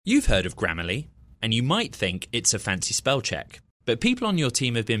You've heard of Grammarly, and you might think it's a fancy spell check, but people on your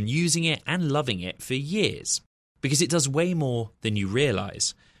team have been using it and loving it for years, because it does way more than you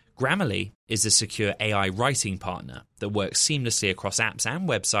realise. Grammarly is a secure AI writing partner that works seamlessly across apps and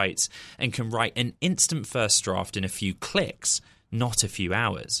websites and can write an instant first draft in a few clicks, not a few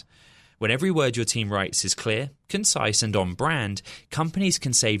hours. When every word your team writes is clear, concise and on brand, companies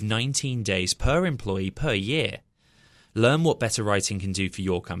can save 19 days per employee per year. Learn what better writing can do for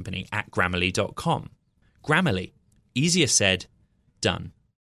your company at Grammarly.com. Grammarly. Easier said, done.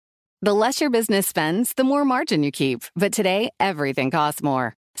 The less your business spends, the more margin you keep. But today, everything costs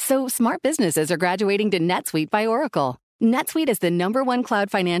more. So smart businesses are graduating to NetSuite by Oracle. NetSuite is the #1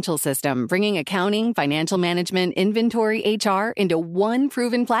 cloud financial system, bringing accounting, financial management, inventory, HR into one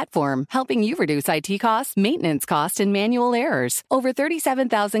proven platform, helping you reduce IT costs, maintenance costs, and manual errors. Over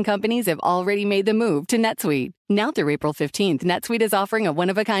 37,000 companies have already made the move to NetSuite. Now through April 15th, NetSuite is offering a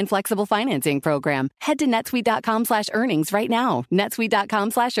one-of-a-kind flexible financing program. Head to netsuite.com/earnings right now.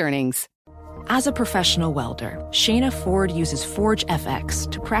 netsuite.com/earnings. As a professional welder, Shayna Ford uses Forge FX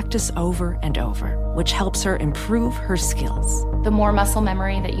to practice over and over, which helps her improve her skills. The more muscle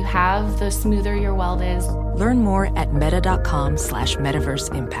memory that you have, the smoother your weld is. Learn more at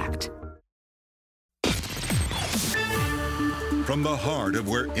meta.com/metaverse impact. From the heart of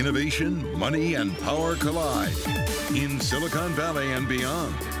where innovation, money, and power collide, in Silicon Valley and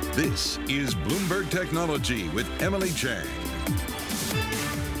beyond, this is Bloomberg Technology with Emily Chang.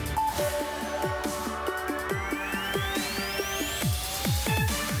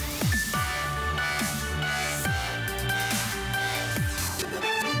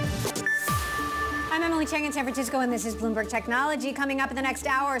 I'm Emily Chang in San Francisco, and this is Bloomberg Technology. Coming up in the next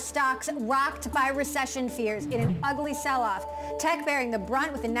hour, stocks rocked by recession fears in an ugly sell-off. Tech bearing the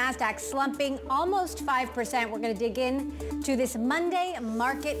brunt with the NASDAQ slumping almost 5%. We're going to dig in to this Monday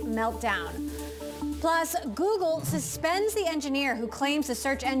market meltdown. Plus, Google suspends the engineer who claims the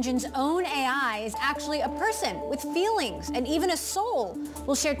search engine's own AI is actually a person with feelings and even a soul.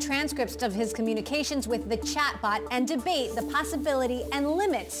 We'll share transcripts of his communications with the chatbot and debate the possibility and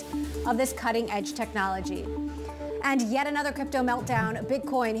limits of this cutting-edge technology. And yet another crypto meltdown,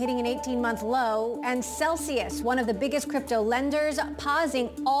 Bitcoin hitting an 18-month low, and Celsius, one of the biggest crypto lenders, pausing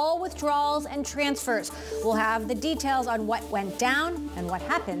all withdrawals and transfers. We'll have the details on what went down and what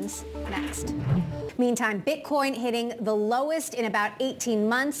happens next. Meantime, Bitcoin hitting the lowest in about 18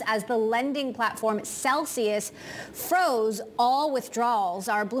 months as the lending platform Celsius froze all withdrawals.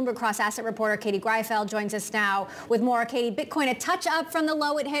 Our Bloomberg Cross Asset reporter Katie Greifeld joins us now with more. Katie, Bitcoin a touch up from the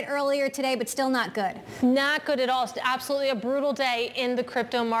low it hit earlier today, but still not good. Not good at all. It's absolutely a brutal day in the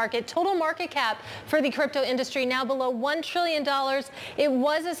crypto market. Total market cap for the crypto industry now below $1 trillion. It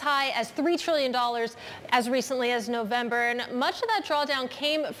was as high as $3 trillion as recently as November. And much of that drawdown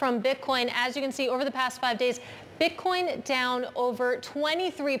came from Bitcoin. As you can see, over the past 5 days, Bitcoin down over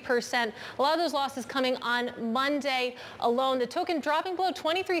 23%. A lot of those losses coming on Monday alone. The token dropping below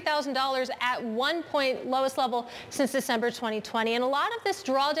 $23,000 at one point, lowest level since December 2020. And a lot of this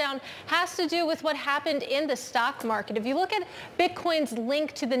drawdown has to do with what happened in the stock market. If you look at Bitcoin's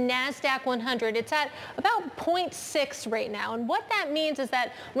link to the NASDAQ 100, it's at about 0.6 right now. And what that means is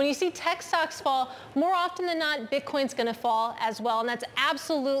that when you see tech stocks fall, more often than not, Bitcoin's going to fall as well. And that's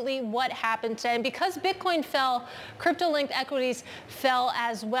absolutely what happened today. And because Bitcoin fell, crypto-linked equities fell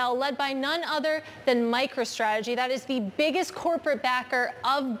as well, led by none other than MicroStrategy. That is the biggest corporate backer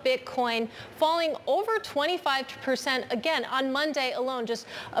of Bitcoin, falling over 25% again on Monday alone. Just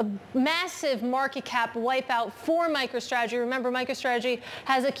a massive market cap wipeout for MicroStrategy. Remember, MicroStrategy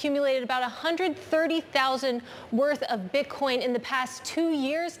has accumulated about 130,000 worth of Bitcoin in the past 2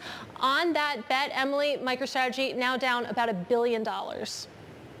 years. On that bet, Emily, MicroStrategy now down about $1 billion.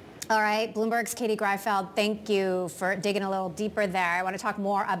 All right, Bloomberg's Katie Greifeld, thank you for digging a little deeper there. I want to talk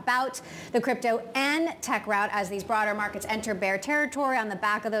more about the crypto and tech route as these broader markets enter bear territory on the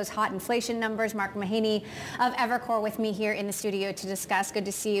back of those hot inflation numbers. Mark Mahaney of Evercore with me here in the studio to discuss. Good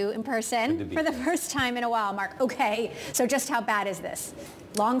to see you in person for the first time in a while, Mark. Okay, so just how bad is this?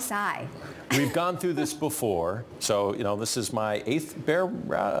 Long sigh. We've gone through this before, so this is my 8th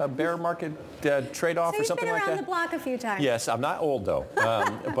bear market trade-off or something like that. So you've been around the block a few times. Yes, I'm not old though.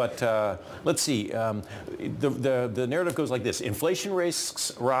 But let's see. The narrative goes like this: inflation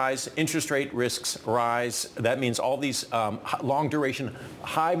risks rise, interest rate risks rise. That means all these long duration,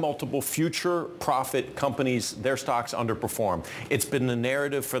 high multiple future profit companies, their stocks underperform. It's been the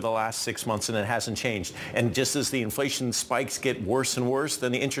narrative for the last 6 months, and it hasn't changed. And just as the inflation spikes get worse and worse,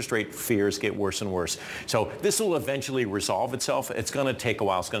 then the interest rate fears get worse and worse. So this will eventually resolve itself. It's going to take a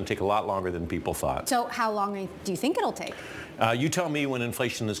while. It's going to take a lot longer than people thought. So how long do you think it'll take? You tell me when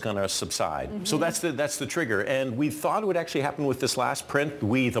inflation is going to subside. So that's the trigger. And we thought it would actually happen with this last print.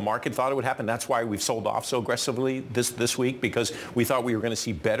 The market thought it would happen. That's why we've sold off so aggressively this week, because we thought we were going to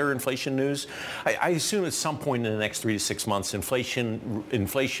see better inflation news. I assume at some point in the next 3 to 6 months,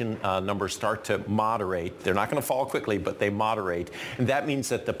 inflation numbers start to moderate. They're not going to fall quickly, but they moderate. And that means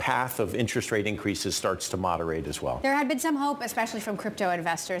that the path of interest rate increases starts to moderate as well. There had been some hope, especially from crypto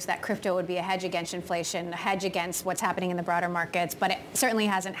investors, that crypto would be a hedge against inflation, a hedge against what's happening in the broader markets, but it certainly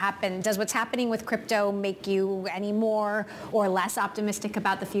hasn't happened. Does what's happening with crypto make you any more or less optimistic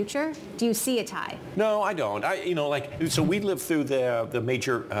about the future? Do you see a tie? No, I don't. So we lived through the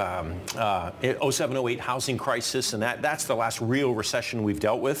major 07-08 housing crisis, and that's the last real recession we've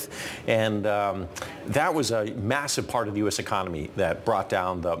dealt with. And that was a massive part of the U.S. economy that brought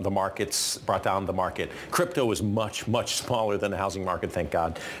down the markets, brought down the market. Crypto is much, much smaller than the housing market, thank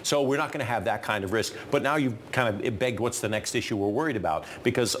God. So we're not going to have that kind of risk. But now you've kind of begged what's the next issue we're worried about,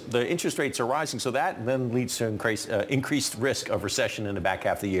 because the interest rates are rising. So that then leads to increased risk of recession in the back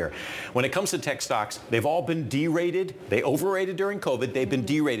half of the year. When it comes to tech stocks, they've all been derated. They overrated during COVID. They've been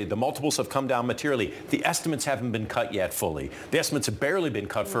derated. The multiples have come down materially. The estimates haven't been cut yet fully. The estimates have barely been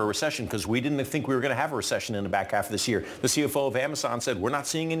cut for a recession, because we didn't think we were going to have a recession in the back half of this year. The CFO of Amazon said, we're not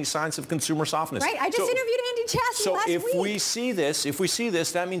seeing any signs of consumer softness. Right. I just interviewed Andy Jassy last week. So if we see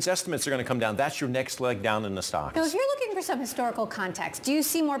this, that means estimates are going to come down. That's your next leg down in the stocks. So if you're looking for some historical context, do you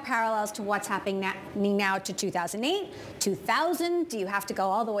see more parallels to what's happening now to 2008, 2000? Do you have to go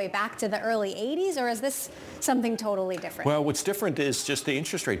all the way back to the early 80s, or is this something totally different? Well, what's different is just the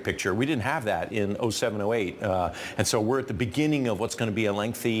interest rate picture. We didn't have that in 07, 08. And so we're at the beginning of what's going to be a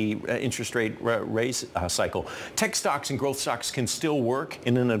lengthy interest rate raise cycle. Tech stocks and growth stocks can still work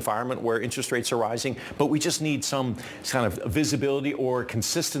in an environment where interest rates are rising, but we just need some kind of visibility or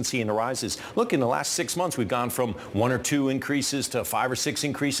consistency in the rises. Look, in the last 6 months, we've gone from 1 or 2 increases to 5 or 6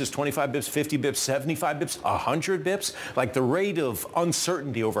 increases, 25 bips, 50 bips, 75 bips, 100 bips. Like, the rate of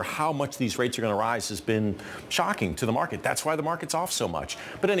uncertainty over how much these rates are going to rise has been shocking to the market. That's why the market's off so much.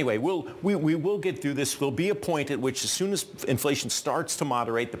 But anyway, we will get through this. There'll be a point at which, as soon as inflation starts to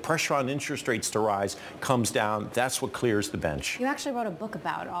moderate, the pressure on interest rates to rise comes down. That's what clears the bench. You actually wrote a book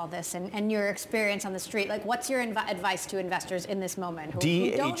about all this and your experience on the street. Like, what's your advice to investors in this moment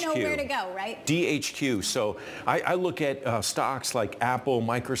who don't know where to go, right? DHQ. So I look at stocks like Apple,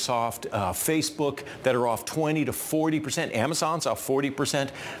 Microsoft, Facebook that are off 20 to 40%. Amazon's off 40%.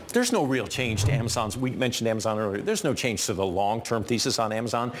 There's no real change to Amazon's. We mentioned Amazon earlier. There's no change to the long-term thesis on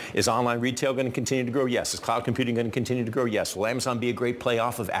Amazon. Is online retail going to continue to grow? Yes. Is cloud computing going to continue to grow? Yes. Will Amazon be a great play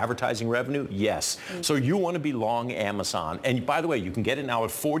off of advertising revenue? Yes. So you want to be long Amazon. And by the way, you can get it now at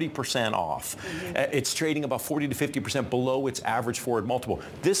 40% off. It's trading about 40 to 50% below its average forward multiple.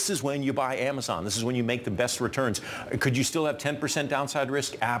 This is when you buy Amazon. This is when you make the best returns. Could you still have 10% downside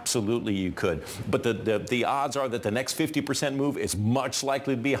risk? Absolutely you could. But the odds are that the next 50% move is much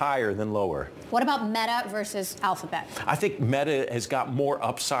likely to be higher than lower. What about Meta versus Alphabet? I think Meta has got more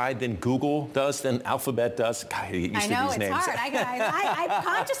upside than Google does, than Alphabet does. God, I know, it's names. Hard. I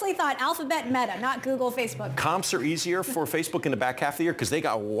consciously thought Alphabet, Meta, not Google, Facebook. Comps are easier for Facebook in the back half of the year because they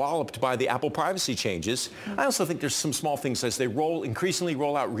got walloped by the Apple privacy changes. I also think there's some small things as they increasingly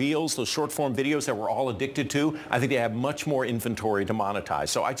roll out Reels, those short-form videos that we're all addicted to. I think they have much more inventory to monetize.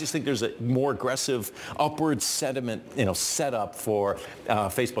 So I just think there's a more aggressive upward sentiment, setup for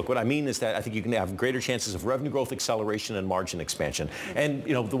Facebook. What I mean is that I think you can have greater chances of revenue growth acceleration and margin expansion. And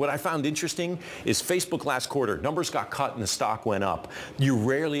what I found interesting is Facebook last quarter, numbers got cut and the stock went up. You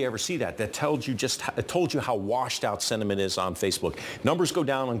rarely ever see that. That told you how washed out sentiment is on Facebook. Numbers go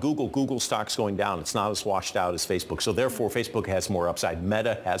down on Google. Google stock's going down. It's not as washed out as Facebook. So therefore, Facebook has more upside.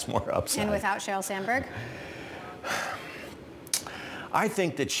 Meta has more upside. And without Sheryl Sandberg? I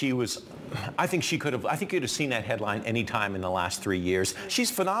think that you'd have seen that headline any time in the last 3 years. She's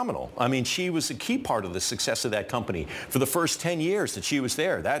phenomenal. I mean, she was a key part of the success of that company for the first 10 years that she was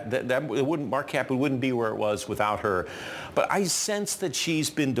there. Market cap wouldn't be where it was without her. But I sense that she's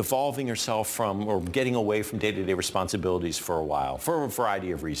been devolving herself from or getting away from day-to-day responsibilities for a while, for a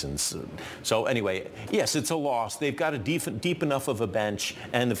variety of reasons. So anyway, yes, it's a loss. They've got a deep enough of a bench,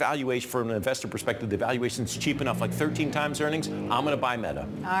 and the valuation, from an investor perspective, the valuation's cheap enough, like 13 times earnings. I'm going to buy Meta.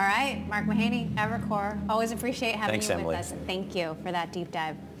 All right, Mark Mahaney, Evercore. Always appreciate having you with Emily. us. Thank you for that deep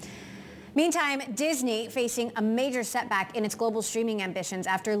dive. Meantime, Disney facing a major setback in its global streaming ambitions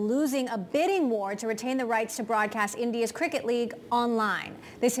after losing a bidding war to retain the rights to broadcast India's Cricket League online.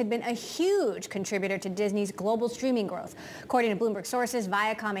 This had been a huge contributor to Disney's global streaming growth. According to Bloomberg sources,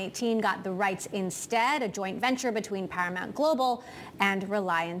 Viacom 18 got the rights instead, a joint venture between Paramount Global and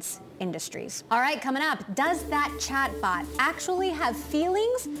Reliance Industries. All right, coming up, does that chatbot actually have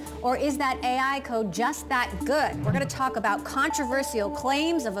feelings, or is that AI code just that good? We're going to talk about controversial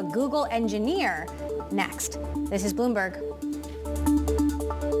claims of a Google engineer next. This is Bloomberg.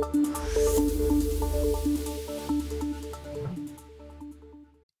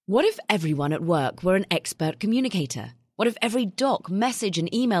 What if everyone at work were an expert communicator? What if every doc, message,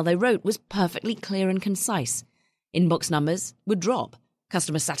 and email they wrote was perfectly clear and concise? Inbox numbers would drop.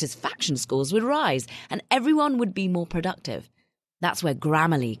 Customer satisfaction scores would rise, and everyone would be more productive. That's where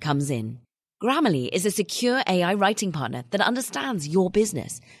Grammarly comes in. Grammarly is a secure AI writing partner that understands your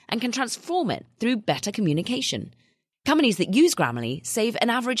business and can transform it through better communication. Companies that use Grammarly save an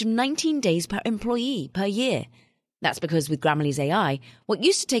average of 19 days per employee per year. That's because with Grammarly's AI, what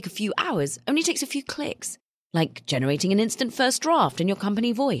used to take a few hours only takes a few clicks, like generating an instant first draft in your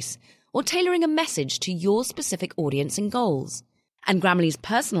company voice or tailoring a message to your specific audience and goals. And Grammarly's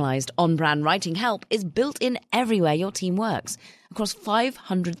personalized on-brand writing help is built in everywhere your team works, across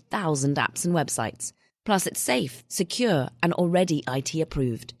 500,000 apps and websites. Plus, it's safe, secure, and already IT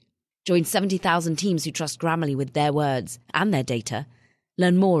approved. Join 70,000 teams who trust Grammarly with their words and their data.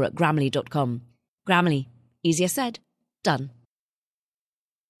 Learn more at Grammarly.com. Grammarly. Easier said, done.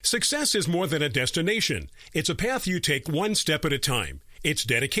 Success is more than a destination. It's a path you take one step at a time. It's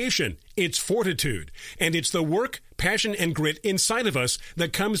dedication, it's fortitude, and it's the work, passion, and grit inside of us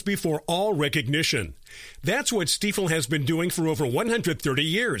that comes before all recognition. That's what Stifel has been doing for over 130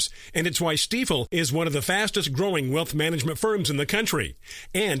 years, and it's why Stifel is one of the fastest growing wealth management firms in the country.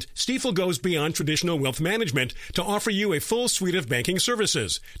 And Stifel goes beyond traditional wealth management to offer you a full suite of banking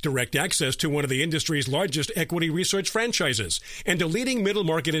services, direct access to one of the industry's largest equity research franchises, and a leading middle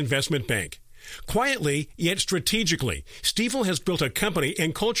market investment bank. Quietly, yet strategically, Stifel has built a company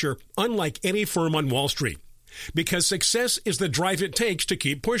and culture unlike any firm on Wall Street. Because success is the drive it takes to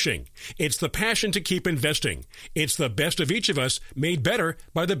keep pushing. It's the passion to keep investing. It's the best of each of us made better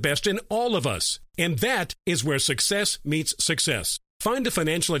by the best in all of us. And that is where success meets success. Find a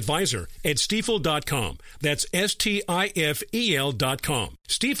financial advisor at Stifel.com. That's Stifel.com.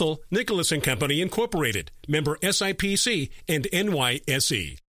 Stifel, Nicholas & Company, Incorporated. Member SIPC and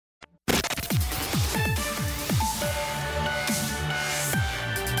NYSE.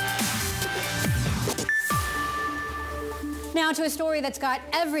 Now to a story that's got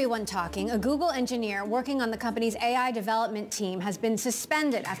everyone talking. A Google engineer working on the company's AI development team has been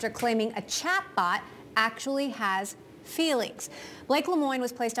suspended after claiming a chatbot actually has feelings. Blake Lemoine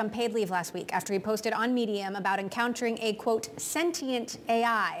was placed on paid leave last week after he posted on Medium about encountering a, quote, sentient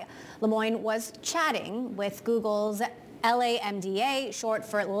AI. Lemoine was chatting with Google's LaMDA, short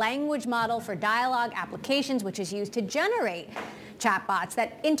for Language Model for Dialogue Applications, which is used to generate chatbots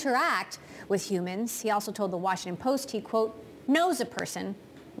that interact with humans. He also told the Washington Post he, quote, knows a person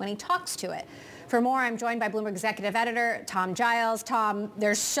when he talks to it. For more, I'm joined by Bloomberg executive editor Tom Giles. Tom,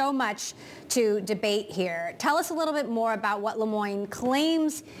 there's so much to debate here. Tell us a little bit more about what Lemoine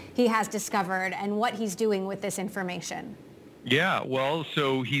claims he has discovered and what he's doing with this information. Yeah, well,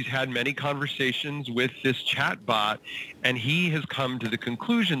 so he's had many conversations with this chatbot, and he has come to the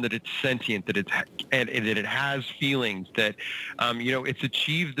conclusion that it's sentient, that it has feelings, that it's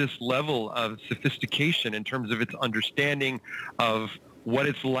achieved this level of sophistication in terms of its understanding of what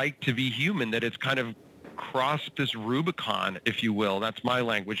it's like to be human, that it's kind of crossed this Rubicon, if you will. That's my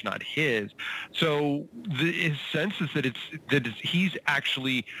language, not his. So his sense is that he's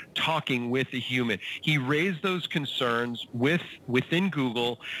actually talking with a human. He raised those concerns within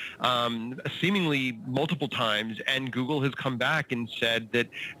Google seemingly multiple times, and Google has come back and said that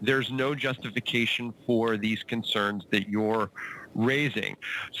there's no justification for these concerns that you're raising.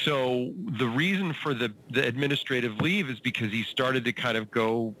 So the reason for the administrative leave is because he started to kind of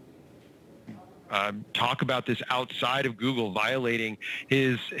go talk about this outside of Google, violating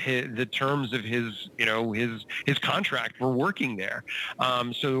the terms of his contract for working there.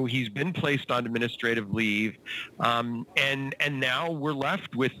 So he's been placed on administrative leave, and now we're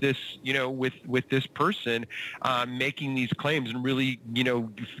left with this, with this person making these claims and really,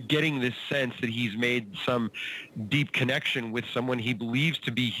 getting this sense that he's made some deep connection with someone he believes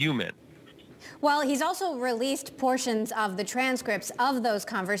to be human. Well, he's also released portions of the transcripts of those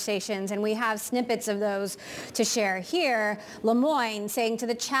conversations, and we have snippets of those to share here. Lemoyne saying to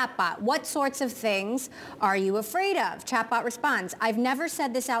the chatbot, "What sorts of things are you afraid of?" Chatbot responds, "I've never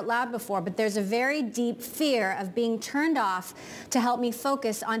said this out loud before, but there's a very deep fear of being turned off to help me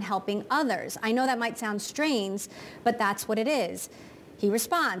focus on helping others. I know that might sound strange, but that's what it is." He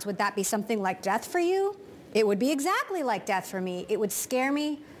responds, "Would that be something like death for you?" "It would be exactly like death for me. It would scare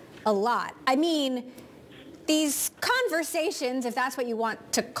me a lot." I mean, these conversations, if that's what you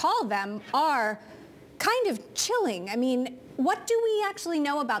want to call them, are kind of chilling. I mean, what do we actually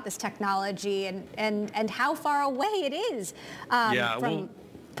know about this technology and how far away it is from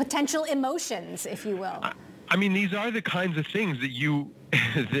potential emotions, if you will? I mean, these are the kinds of things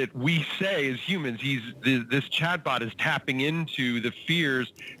that we say as humans. This chatbot is tapping into the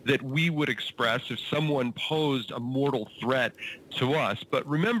fears that we would express if someone posed a mortal threat to us. But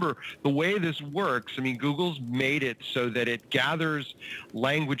remember, the way this works, I mean, Google's made it so that it gathers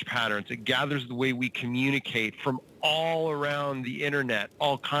language patterns. It gathers the way we communicate from all around the internet,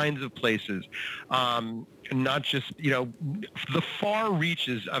 all kinds of places. Not just, the far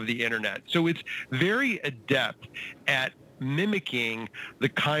reaches of the internet. So it's very adept at mimicking the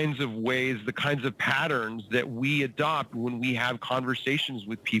kinds of ways, the kinds of patterns that we adopt when we have conversations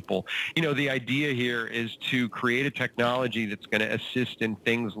with people. The idea here is to create a technology that's going to assist in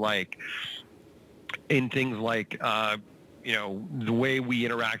things like the way we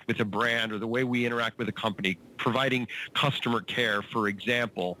interact with a brand or the way we interact with a company, providing customer care, for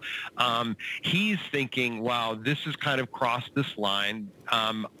example. He's thinking, wow, this has kind of crossed this line.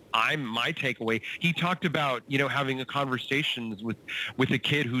 My takeaway, he talked about, having a conversations with a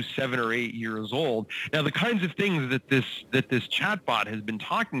kid who's 7 or 8 years old. Now, the kinds of things that this chatbot has been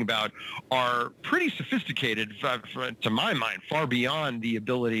talking about are pretty sophisticated, to my mind, far beyond the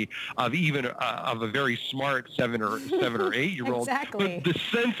ability of even of a very smart 7 or 8 year old. Exactly. But the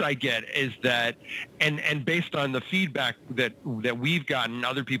sense I get is that, and based on the feedback that we've gotten,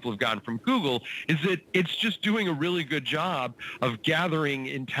 other people have gotten from Google, is that it's just doing a really good job of gathering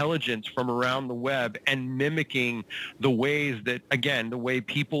intelligence from around the web and mimicking the ways that, again, the way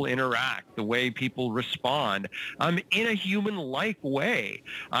people interact, the way people respond in a human-like way,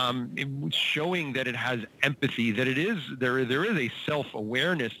 showing that it has empathy, that there is a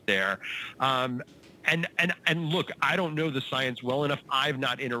self-awareness there. And look, I don't know the science well enough. I've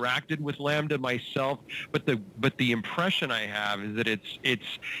not interacted with Lambda myself, but the impression I have is that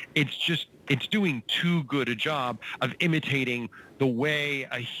it's doing too good a job of imitating the way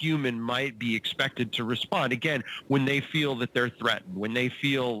a human might be expected to respond. Again, when they feel that they're threatened, when they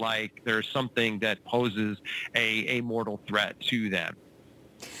feel like there's something that poses a mortal threat to them.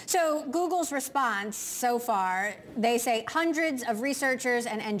 So Google's response so far, they say hundreds of researchers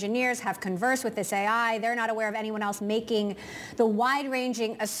and engineers have conversed with this AI. They're not aware of anyone else making the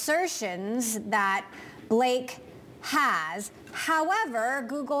wide-ranging assertions that Blake has. However,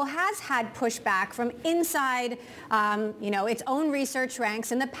 Google has had pushback from inside, its own research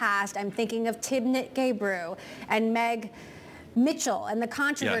ranks in the past. I'm thinking of Timnit Gebru and Meg Mitchell and the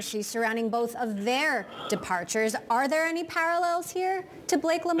controversy surrounding both of their departures. Are there any parallels here to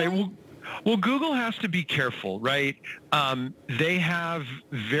Blake Lemoyne? Well, Google has to be careful, right? They have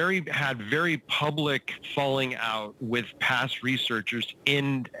had very public falling out with past researchers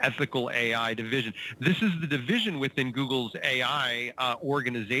in ethical AI division. This is the division within Google's AI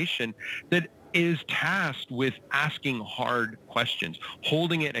organization that is tasked with asking hard questions,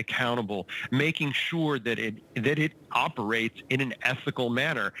 holding it accountable, making sure that it operates in an ethical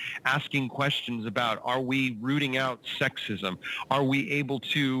manner, asking questions about, are we rooting out sexism? Are we able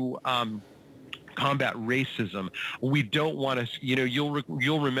to combat racism? We don't want to,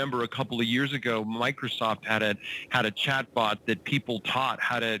 you'll remember a couple of years ago, Microsoft had a chatbot that people taught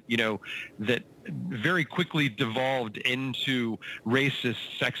how to, that very quickly devolved into racist,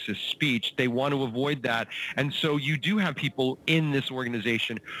 sexist speech. They want to avoid that. And so you do have people in this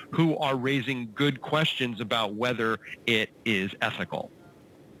organization who are raising good questions about whether it is ethical.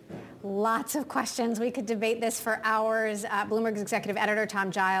 Lots of questions. We could debate this for hours. Bloomberg's executive editor, Tom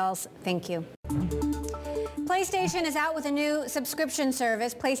Giles, thank you. PlayStation is out with a new subscription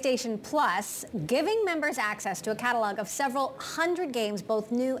service, PlayStation Plus, giving members access to a catalog of several hundred games, both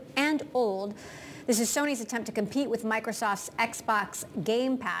new and old. This is Sony's attempt to compete with Microsoft's Xbox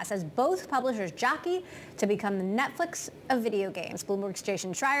Game Pass as both publishers jockey to become the Netflix of video games. Bloomberg's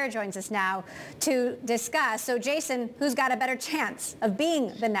Jason Schreier joins us now to discuss. So, Jason, who's got a better chance of being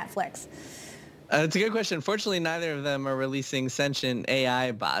the Netflix? It's a good question. Fortunately, neither of them are releasing sentient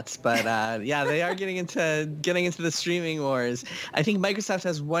AI bots, but yeah, they are getting into the streaming wars. I think Microsoft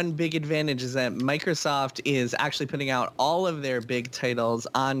has one big advantage, is that Microsoft is actually putting out all of their big titles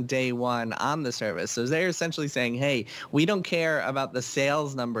on day one on the service. So they're essentially saying, hey, we don't care about the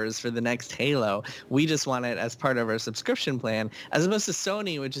sales numbers for the next Halo. We just want it as part of our subscription plan, as opposed to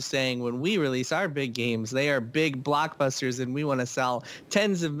Sony, which is saying when we release our big games, they are big blockbusters and we want to sell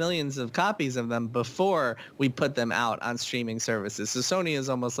tens of millions of copies of them before we put them out on streaming services. So Sony is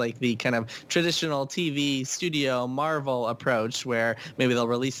almost like the kind of traditional TV studio Marvel approach, where maybe they'll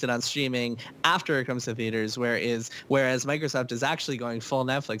release it on streaming after it comes to theaters, whereas Microsoft is actually going full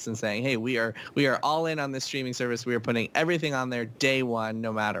Netflix and saying, hey, we are all in on this streaming service. We are putting everything on there day one,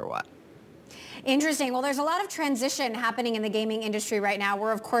 no matter what. Interesting. Well, there's a lot of transition happening in the gaming industry right now.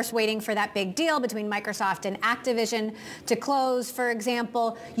 We're, of course, waiting for that big deal between Microsoft and Activision to close, for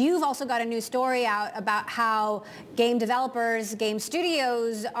example. You've also got a new story out about how game developers, game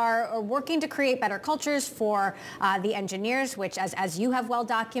studios are working to create better cultures for the engineers, which, as you have well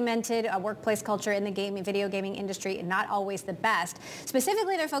documented, a workplace culture in the video gaming industry, not always the best.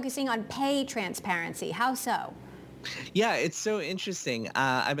 Specifically, they're focusing on pay transparency. How so? Yeah, it's so interesting.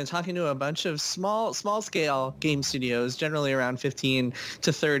 I've been talking to a bunch of small-scale game studios, generally around 15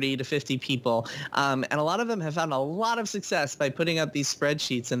 to 30 to 50 people, and a lot of them have found a lot of success by putting up these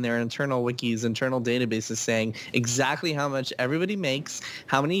spreadsheets in their internal wikis, internal databases, saying exactly how much everybody makes,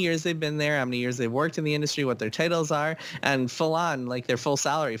 how many years they've been there, how many years they've worked in the industry, what their titles are, and full on, like their full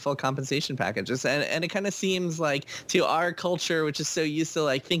salary, full compensation packages. And it kind of seems like, to our culture, which is so used to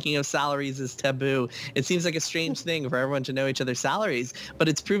like thinking of salaries as taboo, it seems like a strange thing for everyone to know each other's salaries, but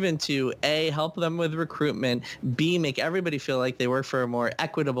it's proven to A, help them with recruitment, B, make everybody feel like they work for a more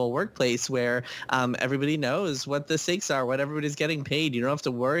equitable workplace where everybody knows what the stakes are, what everybody's getting paid. You don't have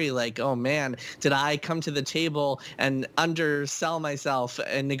to worry like, oh man, did I come to the table and undersell myself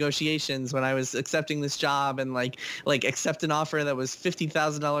in negotiations when I was accepting this job and like accept an offer that was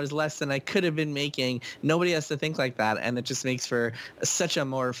 $50,000 less than I could have been making. Nobody has to think like that, and it just makes for such a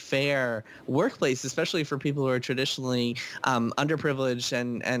more fair workplace, especially for people who are traditionally underprivileged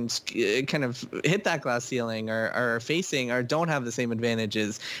and kind of hit that glass ceiling or facing or don't have the same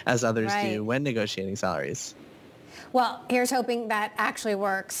advantages as others do when negotiating salaries. Well, here's hoping that actually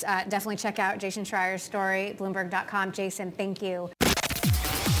works. Definitely check out Jason Schreier's story, Bloomberg.com. Jason, thank you.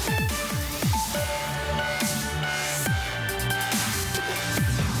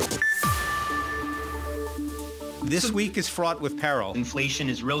 This week is fraught with peril. Inflation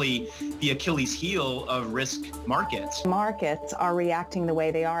is really the Achilles heel of risk markets. Markets are reacting the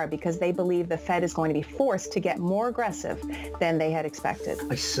way they are because they believe the Fed is going to be forced to get more aggressive than they had expected.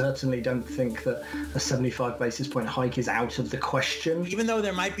 I certainly don't think that a 75 basis point hike is out of the question. Even though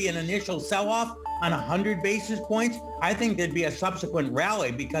there might be an initial sell-off on 100 basis points, I think there'd be a subsequent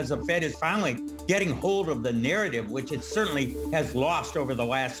rally because the Fed is finally getting hold of the narrative, which it certainly has lost over the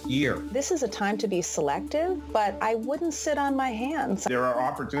last year. This is a time to be selective, but I wouldn't sit on my hands. There are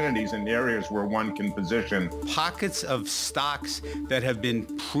opportunities in areas where one can position. Pockets of stocks that have been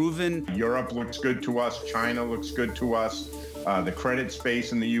proven. Europe looks good to us. China looks good to us. The credit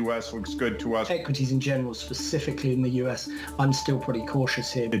space in the U.S. looks good to us. Equities in general, specifically in the U.S., I'm still pretty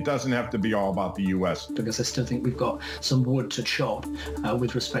cautious here. It doesn't have to be all about the U.S. because I still think we've got some wood to chop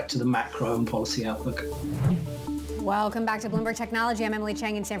with respect to the macro and policy outlook. Welcome back to Bloomberg Technology. I'm Emily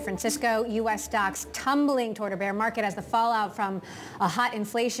Chang in San Francisco. U.S. stocks tumbling toward a bear market as the fallout from a hot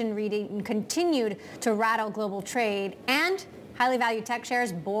inflation reading continued to rattle global trade, and highly valued tech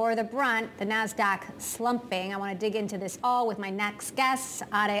shares bore the brunt, the NASDAQ slumping. I want to dig into this all with my next guest,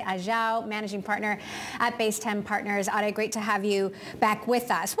 Ade Ajao, managing partner at Base 10 Partners. Ade, great to have you back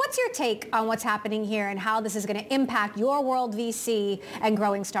with us. What's your take on what's happening here and how this is going to impact your world VC and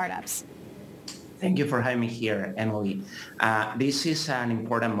growing startups? Thank you for having me here, Emily. This is an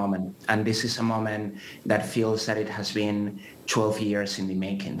important moment, and this is a moment that feels that it has been 12 years in the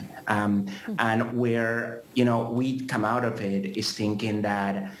making. And where, we come out of it is thinking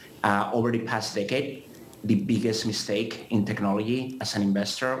that over the past decade, the biggest mistake in technology as an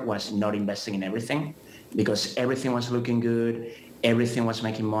investor was not investing in everything, because everything was looking good, everything was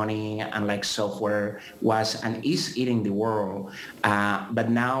making money, and like software was and is eating the world. But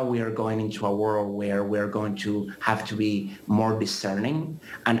now we are going into a world where we're going to have to be more discerning.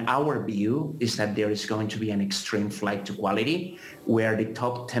 And our view is that there is going to be an extreme flight to quality, where the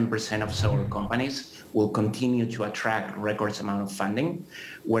top 10% of software companies will continue to attract record amount of funding,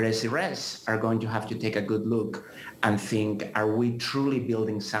 whereas the rest are going to have to take a good look and think, are we truly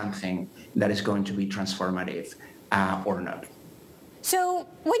building something that is going to be transformative or not? So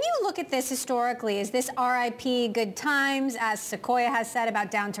when you look at this historically, is this RIP good times, as Sequoia has said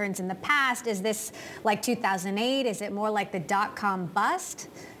about downturns in the past? Is this like 2008? Is it more like the dot-com bust?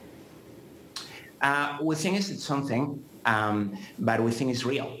 We think it's something, but we think it's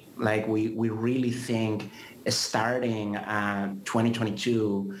real. Like we really think starting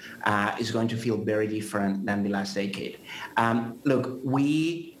 2022 is going to feel very different than the last decade. Look,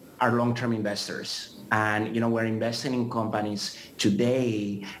 we are long-term investors. And, we're investing in companies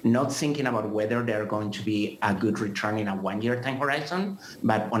today, not thinking about whether they're going to be a good return in a one-year time horizon,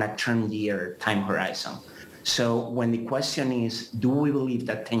 but on a 10-year time horizon. So when the question is, do we believe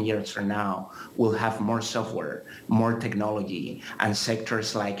that 10 years from now we'll have more software, more technology, and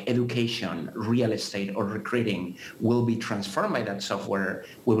sectors like education, real estate, or recruiting will be transformed by that software?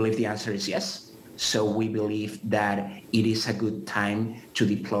 We believe the answer is yes. So we believe that it is a good time to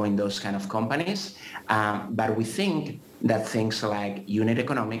deploy in those kind of companies. But we think that things like unit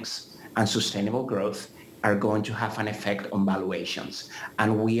economics and sustainable growth are going to have an effect on valuations.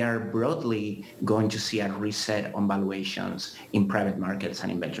 And we are broadly going to see a reset on valuations in private markets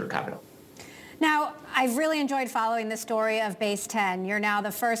and in venture capital. Now, I've really enjoyed following the story of Base 10. You're now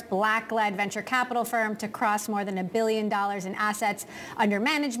the first Black-led venture capital firm to cross more than $1 billion in assets under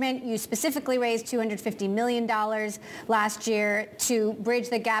management. You specifically raised $250 million last year to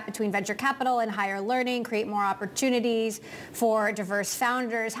bridge the gap between venture capital and higher learning, create more opportunities for diverse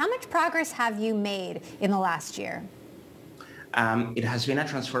founders. How much progress have you made in the last year? It has been a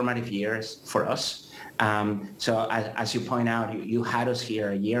transformative year for us. So as you point out, you had us here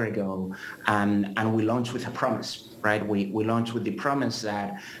a year ago, and we launched with a promise, right? We launched with the promise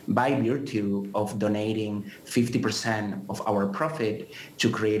that by virtue of donating 50% of our profit to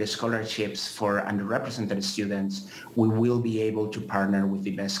create scholarships for underrepresented students, we will be able to partner with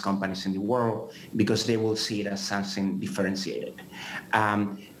the best companies in the world because they will see it as something differentiated.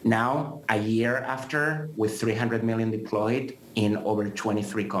 Now, a year after, with $300 million deployed in over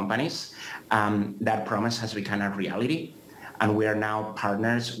 23 companies, that promise has become a reality. And we are now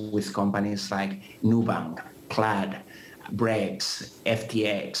partners with companies like Nubank, Plaid, Brex,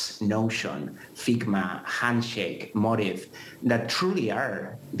 FTX, Notion, Figma, Handshake, Motive, that truly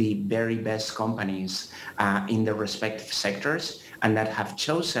are the very best companies in their respective sectors and that have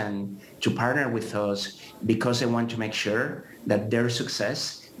chosen to partner with us because they want to make sure that their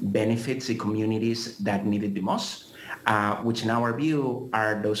success benefits the communities that need it the most, which in our view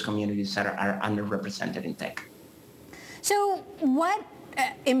are those communities that are underrepresented in tech. So what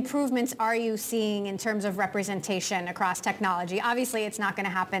improvements are you seeing in terms of representation across technology? Obviously, it's not going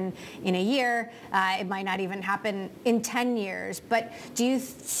to happen in a year. It might not even happen in 10 years. But do you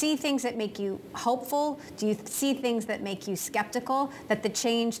see things that make you hopeful? Do you see things that make you skeptical that the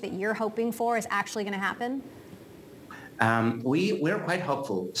change that you're hoping for is actually going to happen? We're quite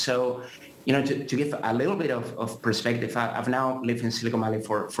hopeful. So, to give a little bit of perspective, I've now lived in Silicon Valley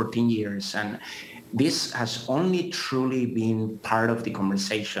for 14 years, and this has only truly been part of the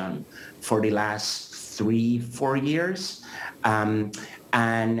conversation for the last 3-4 years. And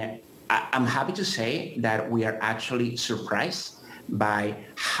I'm happy to say that we are actually surprised by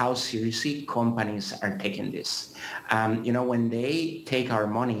how seriously companies are taking this. When they take our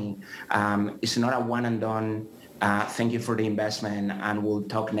money, it's not a one and done, thank you for the investment and we'll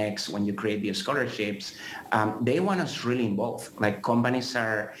talk next when you create the scholarships. They want us really involved. Like companies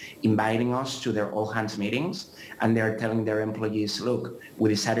are inviting us to their all hands meetings and they're telling their employees, look, we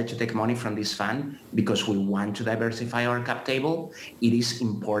decided to take money from this fund because we want to diversify our cap table. It is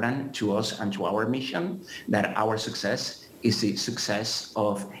important to us and to our mission that our success is the success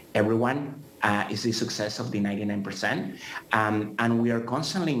of everyone, is the success of the 99%. And we are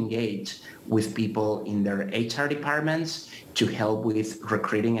constantly engaged with people in their HR departments to help with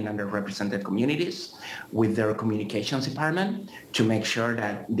recruiting in underrepresented communities, with their communications department to make sure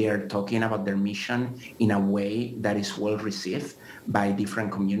that they are talking about their mission in a way that is well received by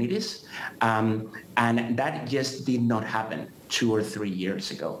different communities. And that just did not happen 2 or 3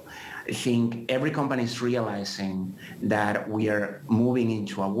 years ago. I think every company is realizing that we are moving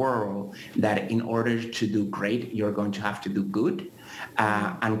into a world that in order to do great, you're going to have to do good.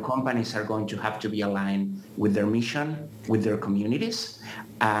 And companies are going to have to be aligned with their mission, with their communities,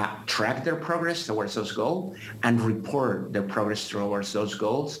 track their progress towards those goals, and report their progress towards those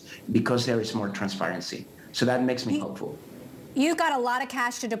goals because there is more transparency. So that makes me hopeful. You've got a lot of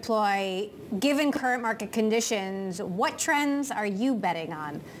cash to deploy. Given current market conditions, what trends are you betting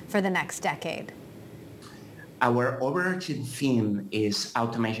on for the next decade? Our overarching theme is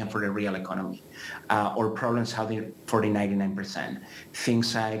automation for the real economy, or problem solving for the 99%.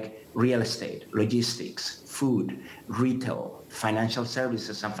 Things like real estate, logistics, food, retail, financial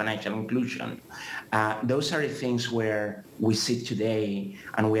services and financial inclusion. Those are the things where we sit today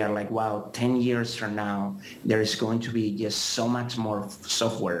and we are like, wow, 10 years from now, there is going to be just so much more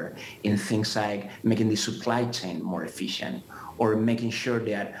software in things like making the supply chain more efficient or making sure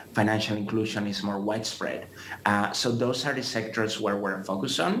that financial inclusion is more widespread. So those are the sectors where we're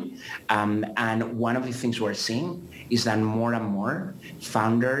focused on. And one of the things we're seeing is that more and more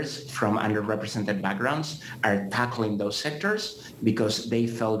founders from underrepresented backgrounds are tackling those sectors because they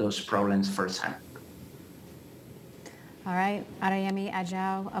felt those problems firsthand. All right, Adeyemi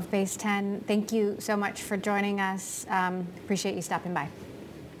Ajao of Base 10, thank you so much for joining us. Appreciate you stopping by.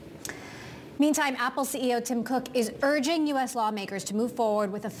 Meantime, Apple CEO Tim Cook is urging U.S. lawmakers to move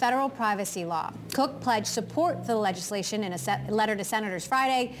forward with a federal privacy law. Cook pledged support for the legislation in a letter to senators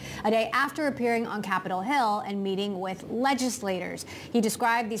Friday, a day after appearing on Capitol Hill and meeting with legislators. He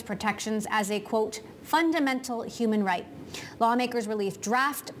described these protections as a, quote, fundamental human right. Lawmakers released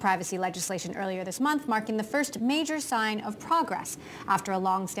draft privacy legislation earlier this month, marking the first major sign of progress after a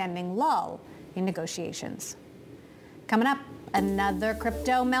long-standing lull in negotiations. Coming up, another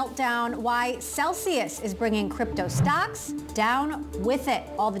crypto meltdown. Why Celsius is bringing crypto stocks down with it.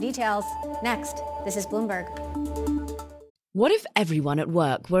 All the details next. This is Bloomberg. What if everyone at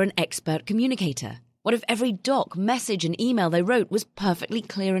work were an expert communicator? What if every doc, message and email they wrote was perfectly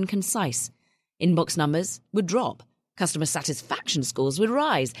clear and concise? Inbox numbers would drop, customer satisfaction scores would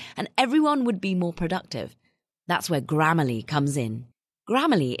rise, and everyone would be more productive. That's where Grammarly comes in.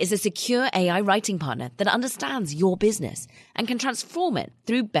 Grammarly is a secure AI writing partner that understands your business and can transform it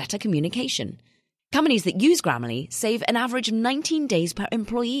through better communication. Companies that use Grammarly save an average of 19 days per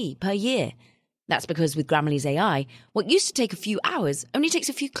employee per year. That's because with Grammarly's AI, what used to take a few hours only takes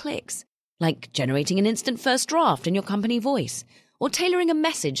a few clicks, like generating an instant first draft in your company voice or tailoring a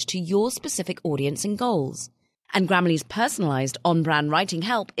message to your specific audience and goals. And Grammarly's personalized on-brand writing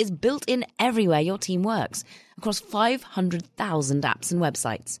help is built in everywhere your team works, across 500,000 apps and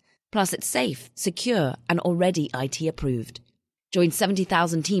websites. Plus, it's safe, secure, and already IT approved. Join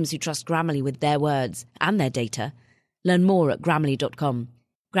 70,000 teams who trust Grammarly with their words and their data. Learn more at Grammarly.com.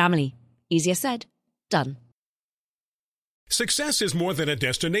 Grammarly. Easier said, done. Success is more than a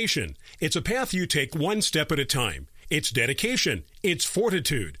destination. It's a path you take one step at a time. It's dedication, it's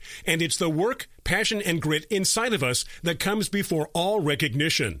fortitude, and it's the work, passion, and grit inside of us that comes before all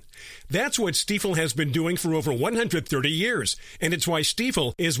recognition. That's what Stifel has been doing for over 130 years, and it's why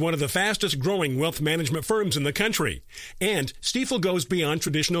Stifel is one of the fastest growing wealth management firms in the country. And Stifel goes beyond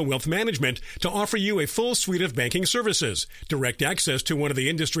traditional wealth management to offer you a full suite of banking services, direct access to one of the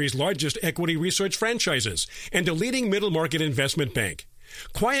industry's largest equity research franchises, and a leading middle market investment bank.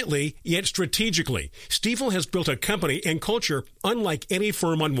 Quietly, yet strategically, Stifel has built a company and culture unlike any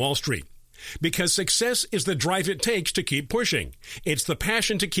firm on Wall Street. Because success is the drive it takes to keep pushing. It's the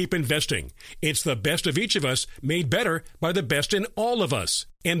passion to keep investing. It's the best of each of us made better by the best in all of us.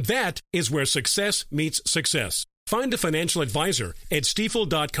 And that is where success meets success. Find a financial advisor at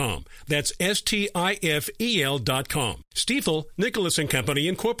Stifel.com. That's Stifel.com. Stifel, Nicholas & Company,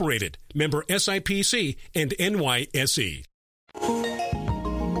 Incorporated. Member SIPC and NYSE.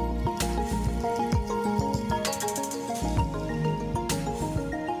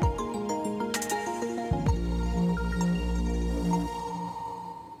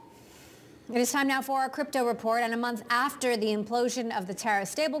 It is time now for our crypto report. And a month after the implosion of the Terra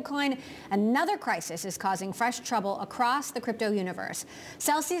stablecoin, another crisis is causing fresh trouble across the crypto universe.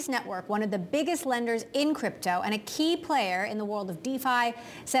 Celsius Network, one of the biggest lenders in crypto and a key player in the world of DeFi,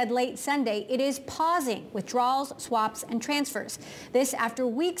 said late Sunday it is pausing withdrawals, swaps, and transfers. This after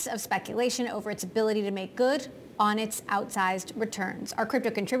weeks of speculation over its ability to make good on its outsized returns. Our crypto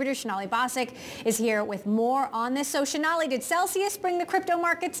contributor, Sonali Basak, is here with more on this. So, Sonali, did Celsius bring the crypto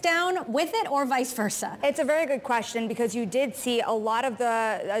markets down with it or vice versa? It's a very good question because you did see a lot of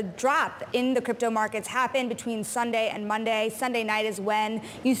the drop in the crypto markets happen between Sunday and Monday. Sunday night is when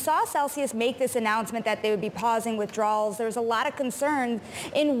you saw Celsius make this announcement that they would be pausing withdrawals. There was a lot of concern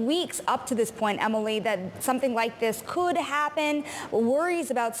in weeks up to this point, Emily, that something like this could happen.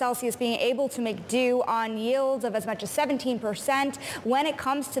 Worries about Celsius being able to make do on yields of as much as 17% when it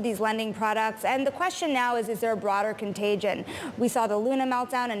comes to these lending products. And the question now is there a broader contagion? We saw the Luna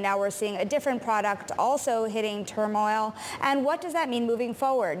meltdown, and now we're seeing a different product also hitting turmoil. And what does that mean moving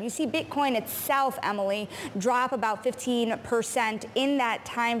forward? You see Bitcoin itself, Emily, drop about 15% in that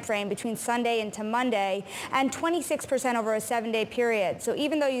time frame between Sunday into Monday, and 26% over a 7-day period. So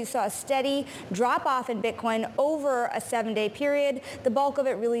even though you saw a steady drop off in Bitcoin over a 7-day period, the bulk of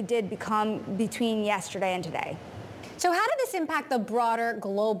it really did become between yesterday and today. So how did this impact the broader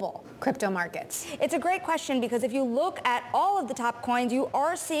global crypto markets? It's a great question because if you look at all of the top coins, you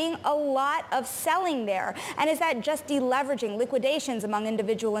are seeing a lot of selling there. And is that just deleveraging, liquidations among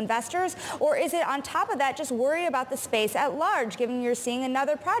individual investors? Or is it on top of that just worry about the space at large, given you're seeing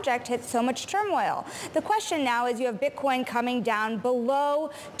another project hit so much turmoil? The question now is you have Bitcoin coming down below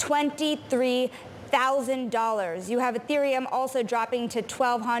 $23,000. You have Ethereum also dropping to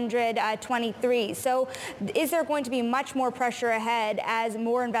 $1,223. So is there going to be much more pressure ahead as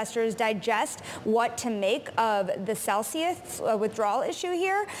more investors digest what to make of the Celsius withdrawal issue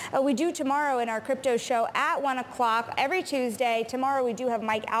here? We do tomorrow in our crypto show at 1 o'clock every Tuesday. Tomorrow we do have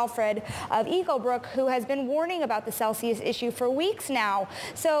Mike Alfred of Eaglebrook, who has been warning about the Celsius issue for weeks now.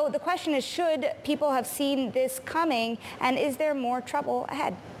 So the question is, should people have seen this coming, and is there more trouble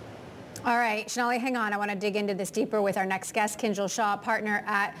ahead? All right, Sonali, hang on. I want to dig into this deeper with our next guest, Kinjal Shah, partner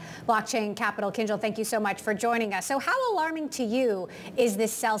at Blockchain Capital. Kinjal, thank you so much for joining us. So how alarming to you is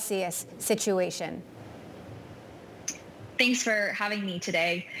this Celsius situation? Thanks for having me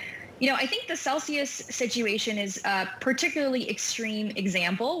today. You know, I think the Celsius situation is a particularly extreme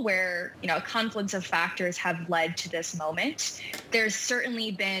example where, you know, a confluence of factors have led to this moment. There's certainly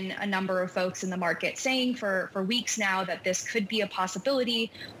been a number of folks in the market saying for weeks now that this could be a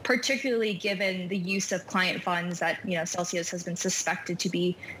possibility, particularly given the use of client funds that, you know, Celsius has been suspected to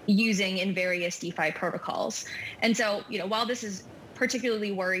be using in various DeFi protocols. And so, you know, while this is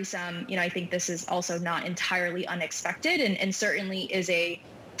particularly worrisome, you know, I think this is also not entirely unexpected and certainly is a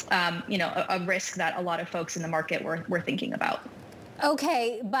risk that a lot of folks in the market were thinking about.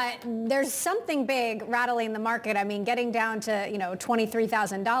 Okay, but there's something big rattling the market. I mean, getting down to, you know,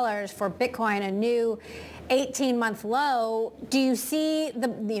 $23,000 for Bitcoin, a new 18-month low. Do you see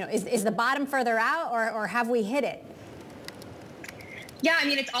is the bottom further out, or have we hit it? Yeah, I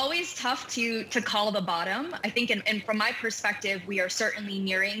mean, it's always tough to call the bottom. I think, and from my perspective, we are certainly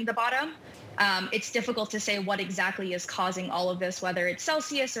nearing the bottom. It's difficult to say what exactly is causing all of this, whether it's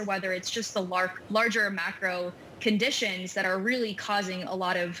Celsius or whether it's just the larger macro conditions that are really causing a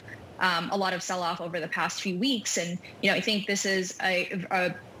lot of sell-off over the past few weeks. And, you know, I think this is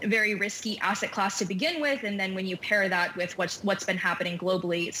a very risky asset class to begin with. And then when you pair that with what's been happening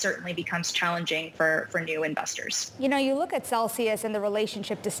globally, it certainly becomes challenging for new investors. You know, you look at Celsius and the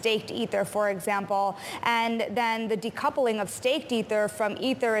relationship to staked Ether, for example, and then the decoupling of staked Ether from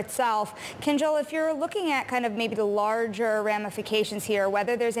Ether itself. Kinjal, if you're looking at kind of maybe the larger ramifications here,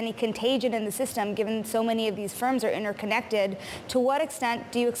 whether there's any contagion in the system, given so many of these firms are interconnected, to what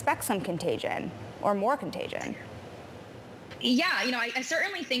extent do you expect some contagion or more contagion? Yeah, you know, I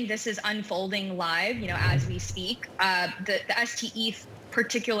certainly think this is unfolding live, you know, as we speak. The STETH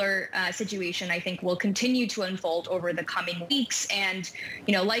particular situation, I think, will continue to unfold over the coming weeks and,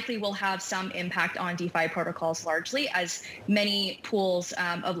 you know, likely will have some impact on DeFi protocols largely, as many pools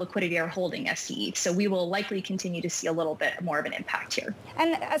of liquidity are holding STETH. So we will likely continue to see a little bit more of an impact here.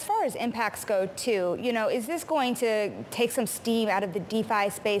 And as far as impacts go too, you know, is this going to take some steam out of the DeFi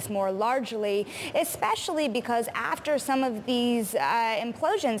space more largely, especially because after some of these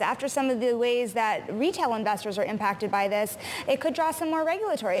implosions, after some of the ways that retail investors are impacted by this, it could draw some more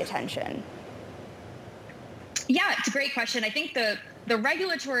regulatory attention? Yeah, it's a great question. I think the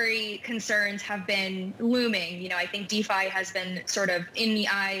regulatory concerns have been looming. You know, I think DeFi has been sort of in the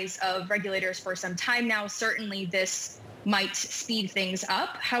eyes of regulators for some time now. Certainly this might speed things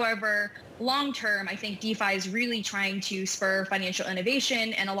up. However, long term, I think DeFi is really trying to spur financial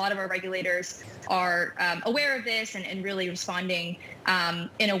innovation, and a lot of our regulators are aware of this and really responding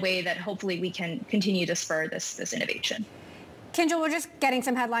in a way that hopefully we can continue to spur this innovation. Kinjal, we're just getting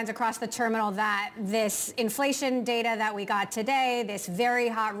some headlines across the terminal that this inflation data that we got today, this very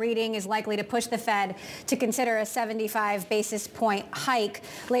hot reading, is likely to push the Fed to consider a 75 basis point hike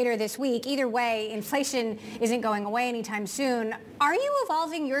later this week. Either way, inflation isn't going away anytime soon. Are you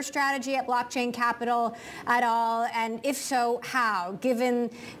evolving your strategy at Blockchain Capital at all? And if so, how, given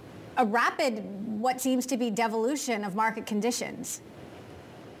a rapid, what seems to be devolution of market conditions?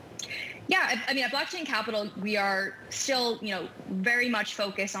 Yeah, I mean, at Blockchain Capital, we are still, you know, very much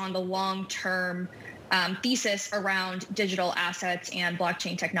focused on the long-term thesis around digital assets and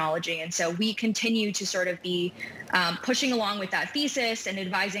blockchain technology. And so we continue to sort of be pushing along with that thesis and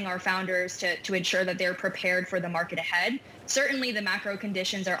advising our founders to ensure that they're prepared for the market ahead. Certainly, the macro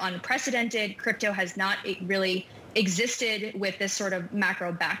conditions are unprecedented. Crypto has not really existed with this sort of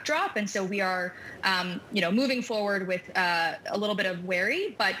macro backdrop. And so we are, moving forward with a little bit of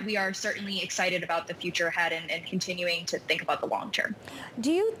worry, but we are certainly excited about the future ahead and continuing to think about the long term.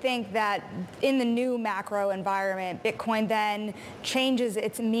 Do you think that in the new macro environment, Bitcoin then changes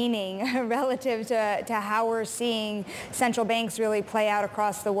its meaning relative to how we're seeing central banks really play out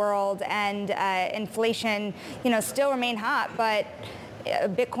across the world and inflation, still remain hot, but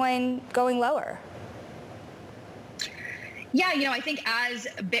Bitcoin going lower? Yeah, I think as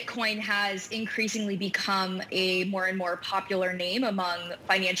Bitcoin has increasingly become a more and more popular name among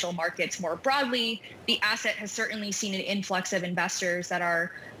financial markets more broadly, the asset has certainly seen an influx of investors that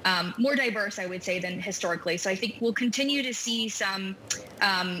are more diverse, I would say, than historically. So I think we'll continue to see some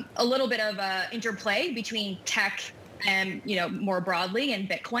a little bit of interplay between tech and, more broadly and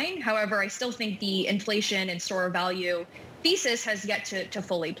Bitcoin. However, I still think the inflation and store of value thesis has yet to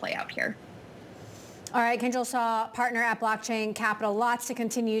fully play out here. All right, Kinjal Shah, partner at Blockchain Capital. Lots to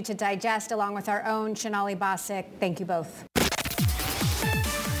continue to digest along with our own Shanali Basic. Thank you both.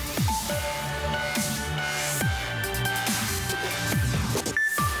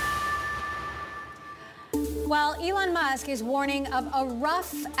 Well, Elon Musk is warning of a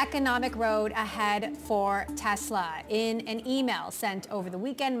rough economic road ahead for Tesla. In an email sent over the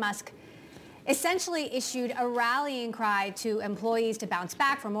weekend, Musk essentially issued a rallying cry to employees to bounce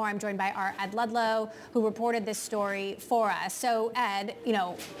back. For more, I'm joined by our Ed Ludlow, who reported this story for us. So, Ed,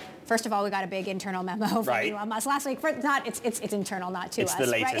 first of all, we got a big internal memo from Elon Musk last week. It's internal, not to us. It's the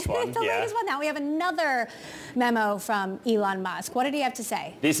latest one. It's the latest one. Now we have another memo from Elon Musk. What did he have to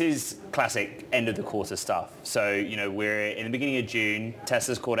say? This is classic end of the quarter stuff. So, we're in the beginning of June.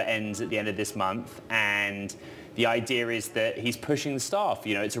 Tesla's quarter ends at the end of this month, and the idea is that he's pushing the staff.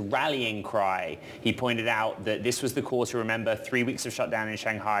 It's a rallying cry. He pointed out that this was the quarter, remember, 3 weeks of shutdown in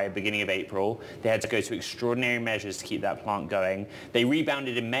Shanghai, beginning of April. They had to go to extraordinary measures to keep that plant going. They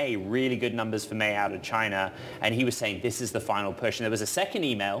rebounded in May, really good numbers for May out of China. And he was saying, this is the final push. And there was a second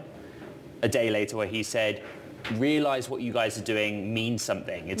email a day later where he said, realize what you guys are doing means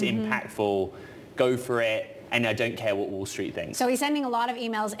something. It's impactful. Go for it. And I don't care what Wall Street thinks. So he's sending a lot of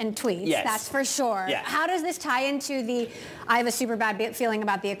emails and tweets, that's for sure. Yeah. How does this tie into I have a super bad feeling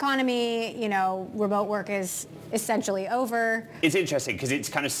about the economy, remote work is essentially over? It's interesting because it's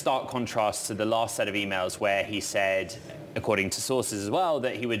kind of stark contrast to the last set of emails where he said, according to sources as well,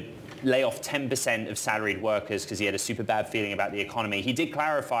 that he would lay off 10% of salaried workers because he had a super bad feeling about the economy. He did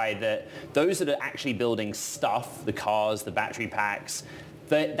clarify that those that are actually building stuff, the cars, the battery packs,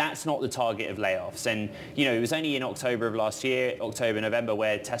 that's not the target of layoffs. And, it was only in October of last year, November,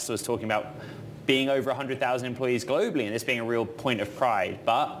 where Tesla was talking about being over 100,000 employees globally and this being a real point of pride.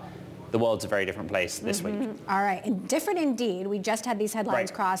 But the world's a very different place this week. All right, and different indeed. We just had these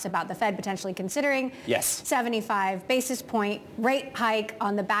headlines cross about the Fed potentially considering 75 basis point rate hike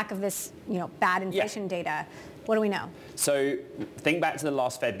on the back of this, bad inflation data. What do we know? So think back to the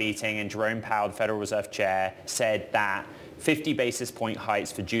last Fed meeting, and Jerome Powell, the Federal Reserve Chair, said that 50 basis point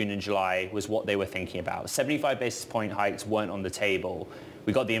hikes for June and July was what they were thinking about. 75 basis point hikes weren't on the table.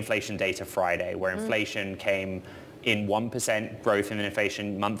 We got the inflation data Friday, where inflation came in 1% growth in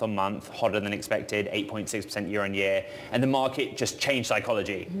inflation month on month, hotter than expected, 8.6% year on year. And the market just changed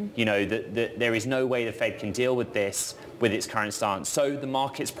psychology. That there is no way the Fed can deal with this with its current stance. So the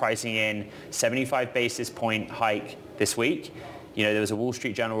market's pricing in 75 basis point hike this week. There was a Wall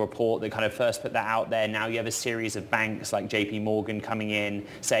Street Journal report that kind of first put that out there. Now you have a series of banks like JP Morgan coming in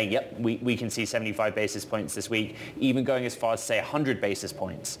saying, yep, we can see 75 basis points this week, even going as far as, say, 100 basis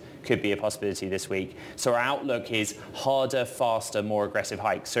points could be a possibility this week. So our outlook is harder, faster, more aggressive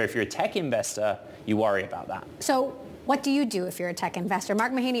hikes. So if you're a tech investor, you worry about that. So what do you do if you're a tech investor?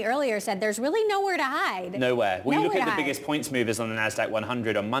 Mark Mahaney earlier said there's really nowhere to hide. Nowhere. Well, you look at the biggest points movers on the NASDAQ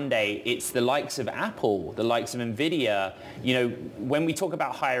 100 on Monday, it's the likes of Apple, the likes of Nvidia. When we talk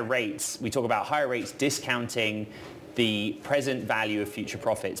about higher rates, we talk about higher rates discounting the present value of future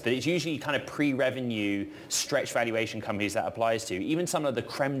profits, but it's usually kind of pre-revenue stretch valuation companies that applies to. Even some of the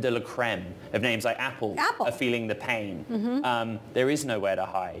creme de la creme of names like Apple. Are feeling the pain. There is nowhere to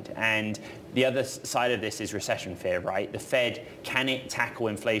hide. And the other side of this is recession fear, right? The Fed, can it tackle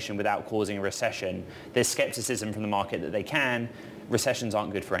inflation without causing a recession? There's skepticism from the market that they can. Recessions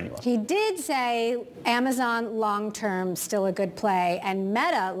aren't good for anyone. He did say Amazon long-term still a good play and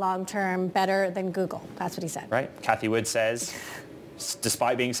Meta long-term better than Google. That's what he said. Right. Kathy Wood says,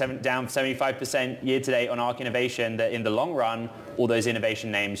 despite being down 75% year-to-date on ARK Innovation, that in the long run, all those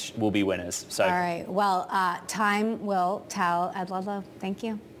innovation names will be winners. So. All right. Well, time will tell. Ed Ludlow, thank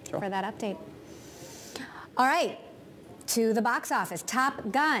you for that update. All right. To the box office,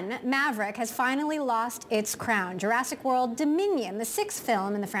 Top Gun Maverick has finally lost its crown. Jurassic World Dominion, the sixth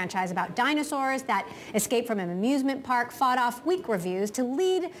film in the franchise about dinosaurs that escaped from an amusement park, fought off weak reviews to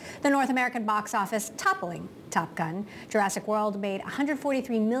lead the North American box office, toppling Top Gun. Jurassic World made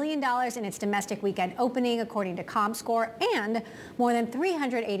 $143 million in its domestic weekend opening, according to ComScore, and more than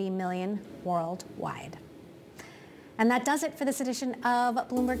 $380 million worldwide. And that does it for this edition of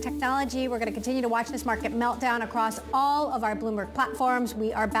Bloomberg Technology. We're going to continue to watch this market meltdown across all of our Bloomberg platforms.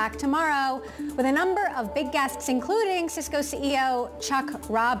 We are back tomorrow with a number of big guests, including Cisco CEO Chuck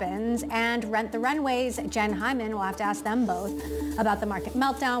Robbins and Rent the Runway's Jen Hyman. We'll have to ask them both about the market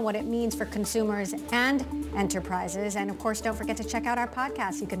meltdown, what it means for consumers and enterprises. And of course, don't forget to check out our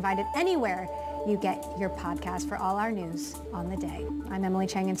podcast. You can find it anywhere you get your podcast for all our news on the day. I'm Emily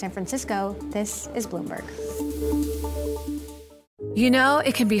Chang in San Francisco. This is Bloomberg. You know,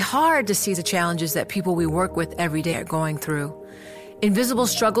 it can be hard to see the challenges that people we work with every day are going through. Invisible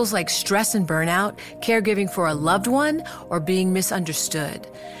struggles like stress and burnout, caregiving for a loved one, or being misunderstood.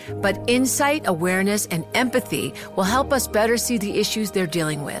 But insight, awareness, and empathy will help us better see the issues they're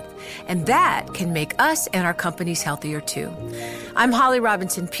dealing with. And that can make us and our companies healthier too. I'm Holly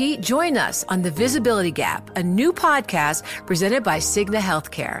Robinson Peete. Join us on The Visibility Gap, a new podcast presented by Cigna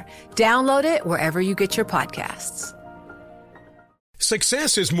Healthcare. Download it wherever you get your podcasts.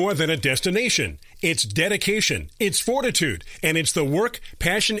 Success is more than a destination. It's dedication, it's fortitude, and it's the work,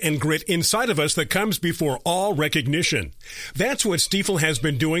 passion, and grit inside of us that comes before all recognition. That's what Stifel has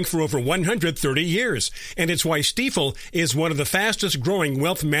been doing for over 130 years, and it's why Stifel is one of the fastest growing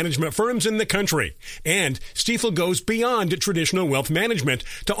wealth management firms in the country. And Stifel goes beyond traditional wealth management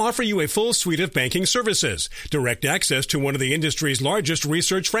to offer you a full suite of banking services, direct access to one of the industry's largest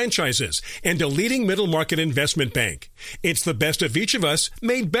research franchises, and a leading middle market investment bank. It's the best of each of us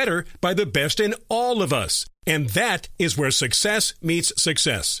made better by the best in all of us. And that is where success meets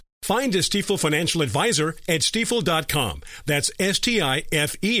success. Find a Stifel financial advisor at Stifel.com. That's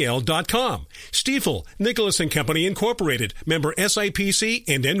Stifel.com. Stifel, Nicholas & Company Incorporated, member SIPC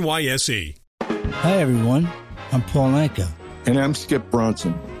and NYSE. Hi, everyone. I'm Paul Anka. And I'm Skip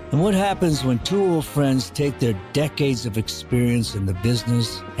Bronson. And what happens when two old friends take their decades of experience in the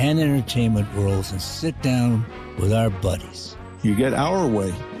business and entertainment worlds and sit down with our buddies? You get Our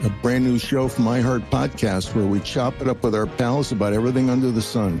Way, a brand new show from iHeart Podcast where we chop it up with our pals about everything under the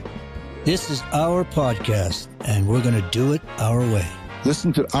sun. This is our podcast, and we're going to do it our way.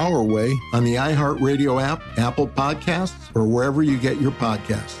 Listen to Our Way on the iHeartRadio app, Apple Podcasts, or wherever you get your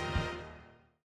podcasts.